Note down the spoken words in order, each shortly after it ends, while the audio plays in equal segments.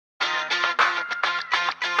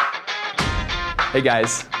Hey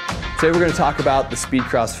guys, today we're going to talk about the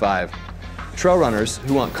Speedcross 5. Trail runners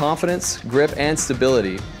who want confidence, grip, and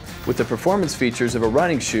stability with the performance features of a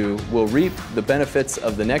running shoe will reap the benefits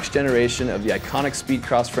of the next generation of the iconic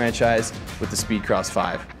Speedcross franchise with the Speedcross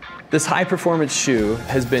 5. This high-performance shoe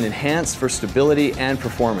has been enhanced for stability and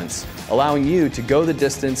performance, allowing you to go the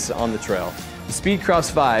distance on the trail. The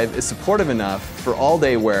Speedcross 5 is supportive enough for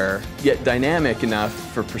all-day wear, yet dynamic enough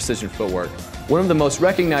for precision footwork. One of the most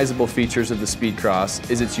recognizable features of the Speedcross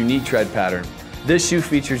is its unique tread pattern. This shoe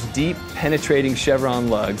features deep, penetrating chevron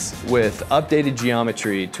lugs with updated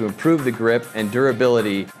geometry to improve the grip and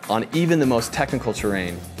durability on even the most technical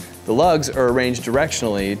terrain. The lugs are arranged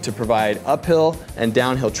directionally to provide uphill and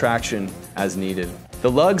downhill traction as needed.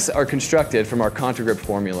 The lugs are constructed from our ContraGrip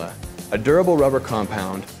formula, a durable rubber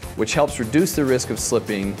compound which helps reduce the risk of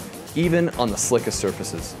slipping even on the slickest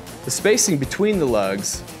surfaces. The spacing between the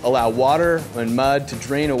lugs allow water and mud to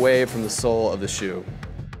drain away from the sole of the shoe.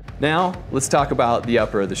 Now, let's talk about the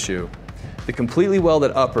upper of the shoe. The completely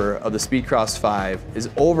welded upper of the Speedcross 5 is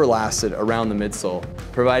overlasted around the midsole,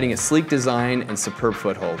 providing a sleek design and superb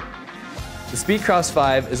foothold. The Speedcross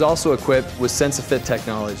 5 is also equipped with SensaFit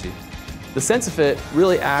technology. The SensaFit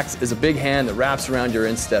really acts as a big hand that wraps around your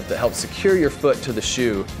instep that helps secure your foot to the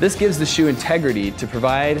shoe. This gives the shoe integrity to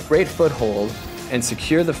provide great foothold and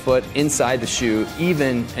secure the foot inside the shoe,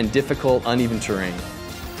 even in difficult, uneven terrain.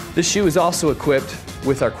 This shoe is also equipped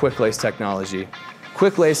with our Quick Lace technology.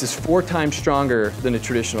 Quick Lace is 4 times stronger than a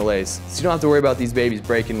traditional lace, so you don't have to worry about these babies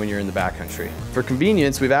breaking when you're in the backcountry. For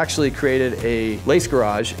convenience, we've actually created a lace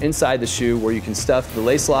garage inside the shoe where you can stuff the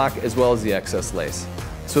lace lock as well as the excess lace.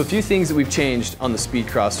 So a few things that we've changed on the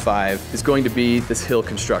Speedcross 5 is going to be this heel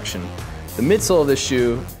construction. The midsole of this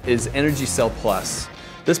shoe is Energy Cell Plus.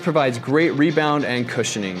 This provides great rebound and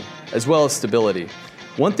cushioning, as well as stability.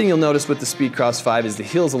 One thing you'll notice with the Speedcross 5 is the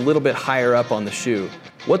heel's a little bit higher up on the shoe.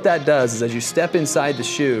 What that does is as you step inside the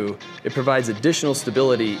shoe, it provides additional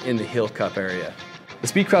stability in the heel cup area. The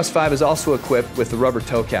Speedcross 5 is also equipped with the rubber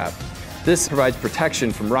toe cap. This provides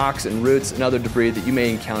protection from rocks and roots and other debris that you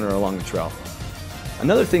may encounter along the trail.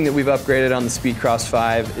 Another thing that we've upgraded on the Speedcross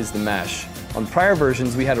 5 is the mesh. On prior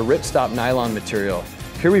versions, we had a ripstop nylon material.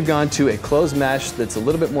 Here we've gone to a closed mesh that's a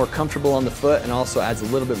little bit more comfortable on the foot and also adds a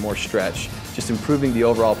little bit more stretch, just improving the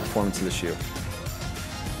overall performance of the shoe.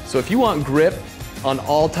 So if you want grip on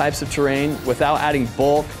all types of terrain without adding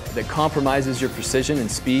bulk that compromises your precision and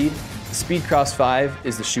speed, the Speedcross 5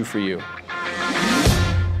 is the shoe for you.